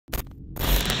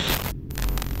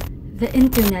The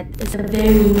internet is a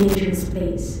very dangerous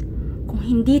place. Kung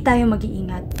hindi tayo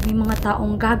mag-iingat, may mga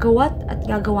taong gagawa't at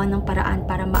gagawa ng paraan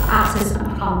para ma-access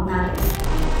ang account natin.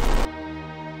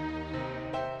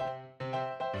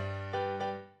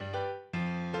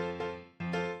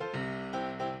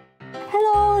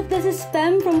 Hello! This is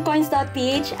Fem from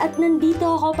Coins.ph at nandito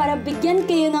ako para bigyan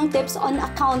kayo ng tips on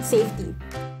account safety.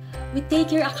 We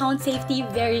take your account safety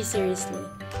very seriously.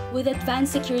 With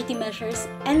advanced security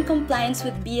measures and compliance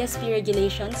with BSP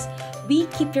regulations, we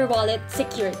keep your wallet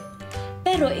secured.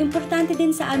 Pero importante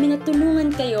din sa amin na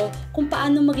tulungan kayo kung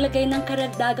paano maglagay ng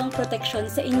karagdagang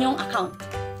proteksyon sa inyong account.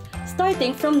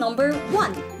 Starting from number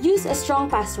 1, use a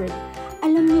strong password.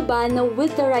 Alam niyo ba na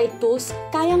with the right tools,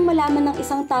 kayang malaman ng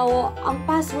isang tao ang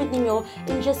password niyo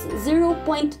in just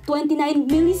 0.29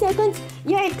 milliseconds?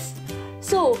 Yikes!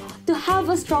 So, to have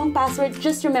a strong password,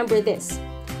 just remember this.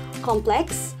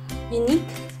 Complex, unique,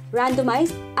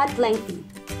 randomized, at lengthy.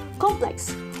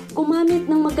 Complex, gumamit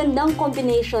ng magandang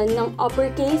combination ng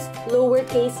uppercase,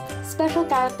 lowercase, special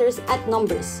characters, at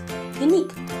numbers.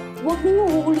 Unique, huwag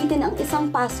ninyong uulitin ang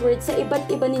isang password sa iba't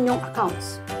iba ninyong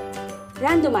accounts.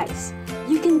 Randomized,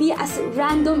 you can be as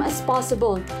random as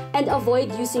possible and avoid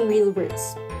using real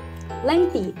words.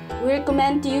 Lengthy, we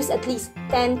recommend to use at least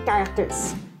 10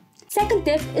 characters. Second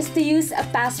tip is to use a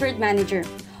password manager.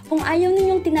 Kung ayaw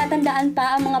ninyong tinatandaan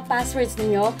pa ang mga passwords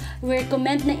ninyo, we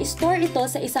recommend na i-store ito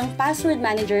sa isang password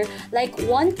manager like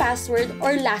 1Password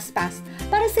or LastPass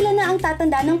para sila na ang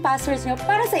tatandaan ng passwords nyo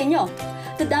para sa inyo.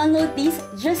 To download these,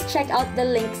 just check out the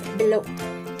links below.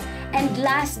 And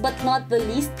last but not the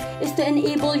least is to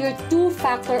enable your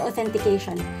two-factor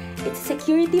authentication. It's a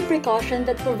security precaution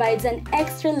that provides an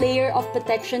extra layer of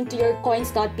protection to your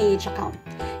Coins.ph account.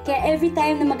 Kaya every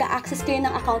time na mag-a-access kayo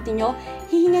ng account niyo,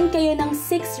 hihingan kayo ng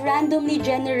 6 randomly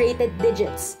generated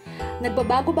digits.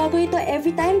 Nagbabago-bago ito every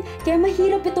time, kaya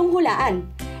mahirap itong hulaan.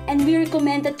 And we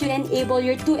recommend that you enable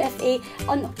your 2FA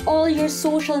on all your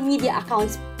social media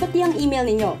accounts, pati ang email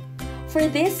ninyo. For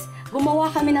this, gumawa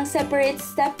kami ng separate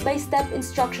step-by-step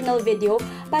instructional video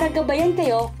para gabayan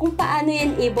kayo kung paano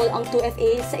i-enable ang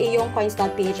 2FA sa iyong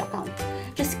Coins.ph account.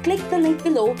 Just click the link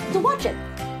below to watch it.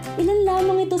 Ilan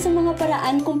lamang ito sa mga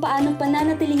paraan kung paano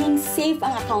pananatilihing safe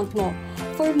ang account mo.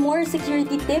 For more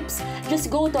security tips, just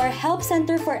go to our help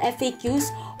center for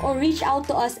FAQs or reach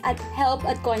out to us at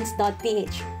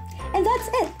help@coins.ph. And that's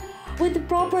it! With the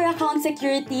proper account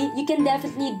security, you can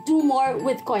definitely do more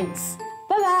with Coins.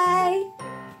 Bye-bye!